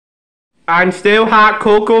I'm still hot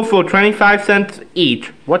cocoa for 25 cents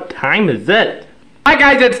each. What time is it? Hi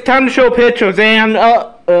guys, it's time to show pictures and,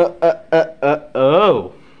 oh.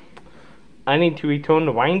 I need to return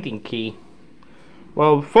the winding key.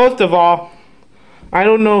 Well, first of all, I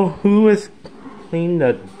don't know who is cleaning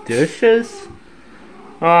the dishes.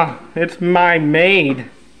 It's my maid.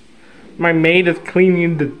 My maid is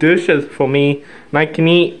cleaning the dishes for me, and I can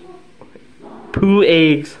eat poo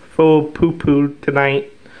eggs for poo-poo tonight.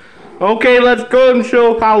 Okay, let's go and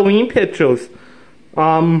show Halloween pictures.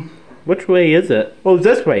 Which way is it? Oh,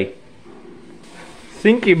 this way.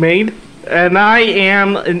 Thank you, maid. And I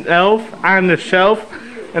am an elf on the shelf,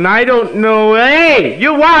 and I don't know. Hey,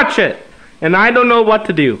 you watch it! And I don't know what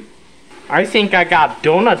to do. I think I got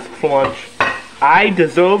donuts for lunch. I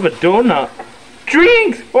deserve a donut.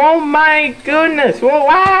 Drinks! Oh my goodness! Oh,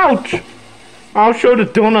 ouch! I'll show the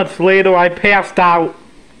donuts later. I passed out.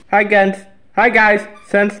 Hi guys.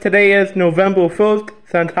 Since today is November 1st,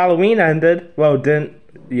 since Halloween ended, well, didn't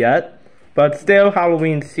yet, but still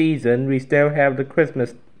Halloween season, we still have the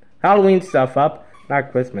Christmas Halloween stuff up,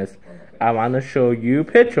 not Christmas. I want to show you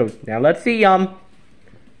pictures. Now let's see,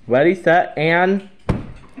 ready, set, and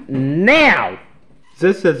now!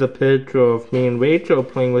 This is a picture of me and Rachel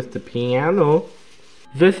playing with the piano.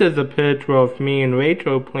 This is a picture of me and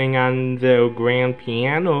Rachel playing on the grand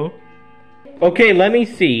piano. Okay, let me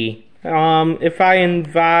see. If I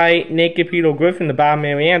invite Naked Peter Griffin to Bob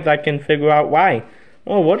Marianne's, I can figure out why.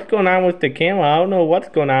 Oh, what's going on with the camera? I don't know what's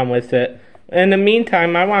going on with it. In the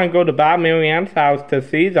meantime, I want to go to Bob Marianne's house to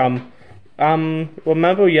see them.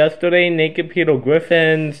 Remember yesterday, Naked Peter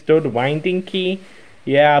Griffin stole the winding key?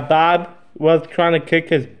 Yeah, Bob was trying to kick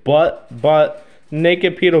his butt, but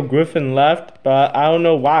Naked Peter Griffin left, but I don't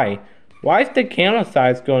know why. Why is the camera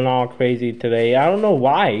size going all crazy today? I don't know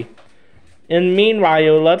why. And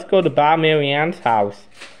meanwhile, let's go to Bob Marianne's house.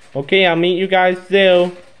 Okay, I'll meet you guys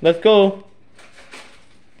there. Let's go.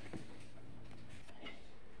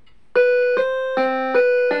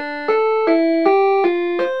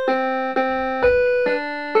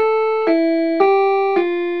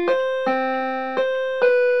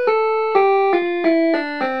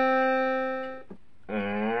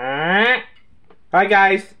 Hi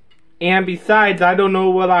guys. And besides, I don't know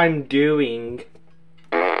what I'm doing.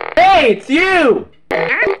 Hey, it's you!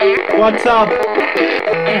 What's up?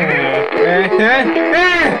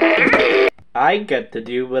 I get to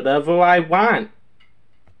do whatever I want.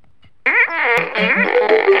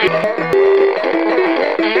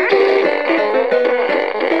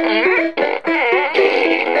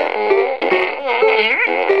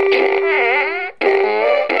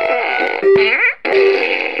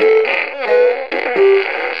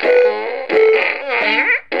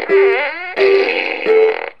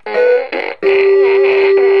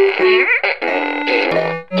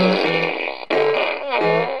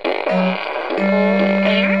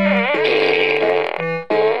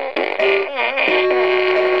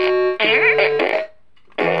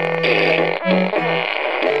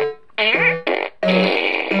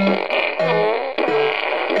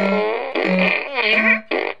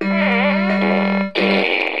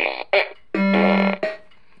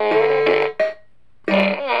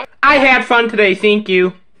 I had fun today, thank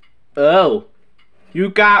you. Oh, you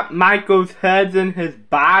got Michael's heads in his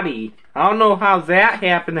body. I don't know how that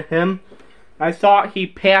happened to him. I thought he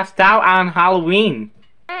passed out on Halloween.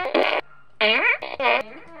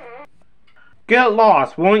 Get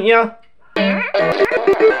lost, won't ya?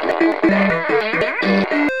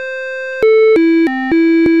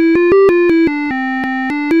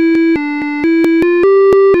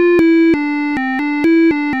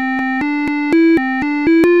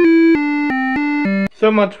 So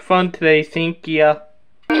much fun today, thank ya.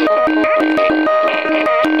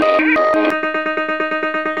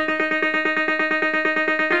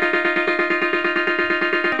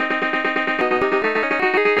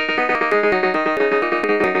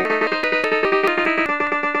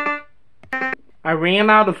 I ran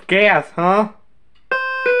out of gas, huh?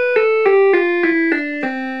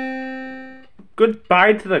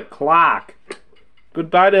 Goodbye to the clock.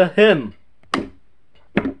 Goodbye to him.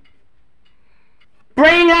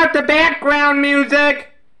 Bring out the background music!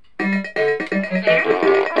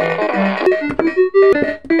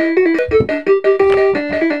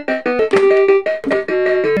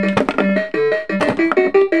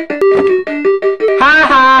 Ha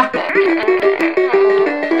ha!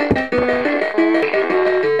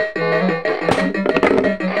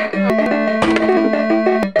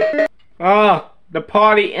 Oh, the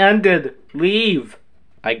party ended. Leave.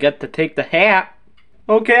 I get to take the hat.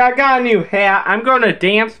 Okay, I got a new hat. I'm gonna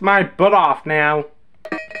dance my butt off now.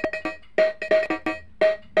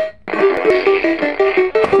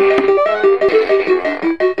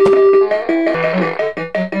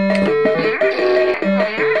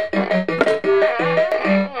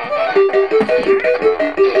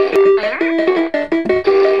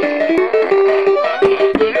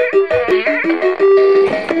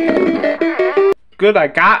 good I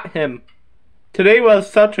got him. Today was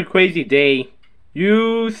such a crazy day.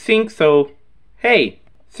 You think so? Hey,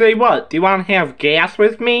 say what? Do you want to have gas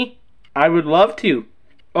with me? I would love to.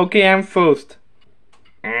 Okay, I'm first.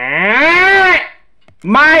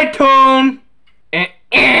 My turn!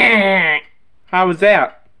 How was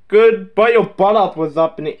that? Good, but your butt up was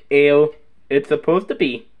up in the air. It's supposed to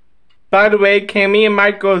be. By the way, can me and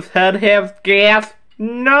Michael's head have gas?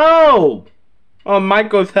 No! Oh,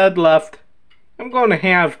 Michael's head left. I'm gonna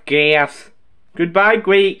have gas. Goodbye,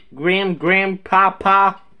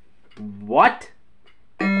 grandpapa. What?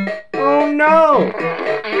 Oh no!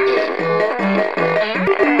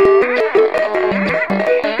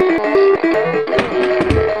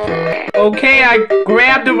 Okay, I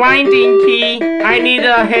grabbed the winding key. I need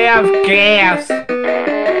to have gas.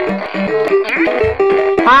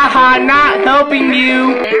 Haha, not helping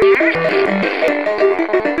you.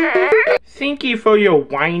 Thank you for your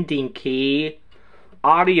winding key.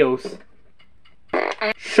 Adios.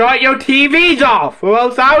 Shut your TVs off, or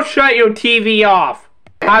else I'll shut your TV off.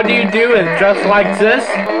 How do you do it? Just like this?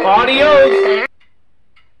 Adios.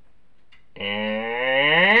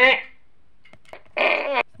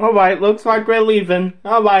 Alright, looks like we're leaving.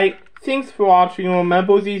 Alright, thanks for watching.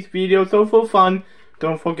 Remember, these videos are for fun.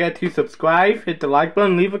 Don't forget to subscribe, hit the like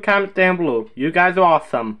button, leave a comment down below. You guys are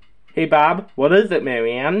awesome. Hey Bob, what is it,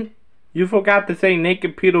 Marianne? You forgot to say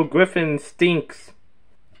Naked Peter Griffin stinks.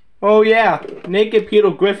 Oh yeah, Naked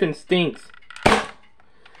Peter Griffin stinks.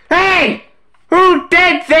 Hey! Who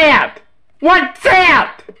did that? What's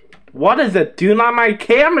that? What is it doing on my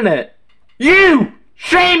cabinet? You!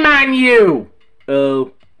 Shame on you!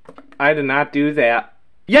 Oh, I did not do that.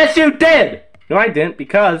 Yes, you did! No, I didn't,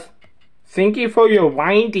 because... Thank you for your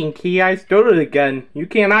winding key. I started again. You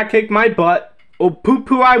cannot kick my butt. Oh,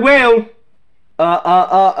 poo-poo, I will!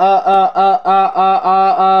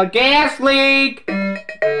 Gas leak!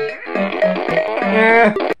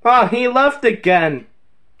 Oh, he left again.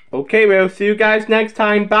 Okay, we'll see you guys next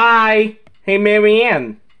time. Bye! Hey,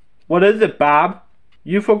 Marianne. What is it, Bob?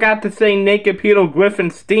 You forgot to say Naked Peter Griffin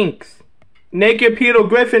stinks. Naked Peter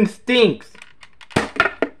Griffin stinks. Ha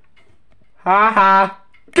ha.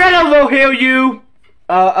 Get over here, you!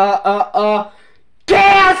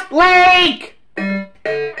 Gas leak!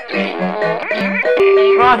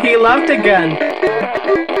 Oh, he left again.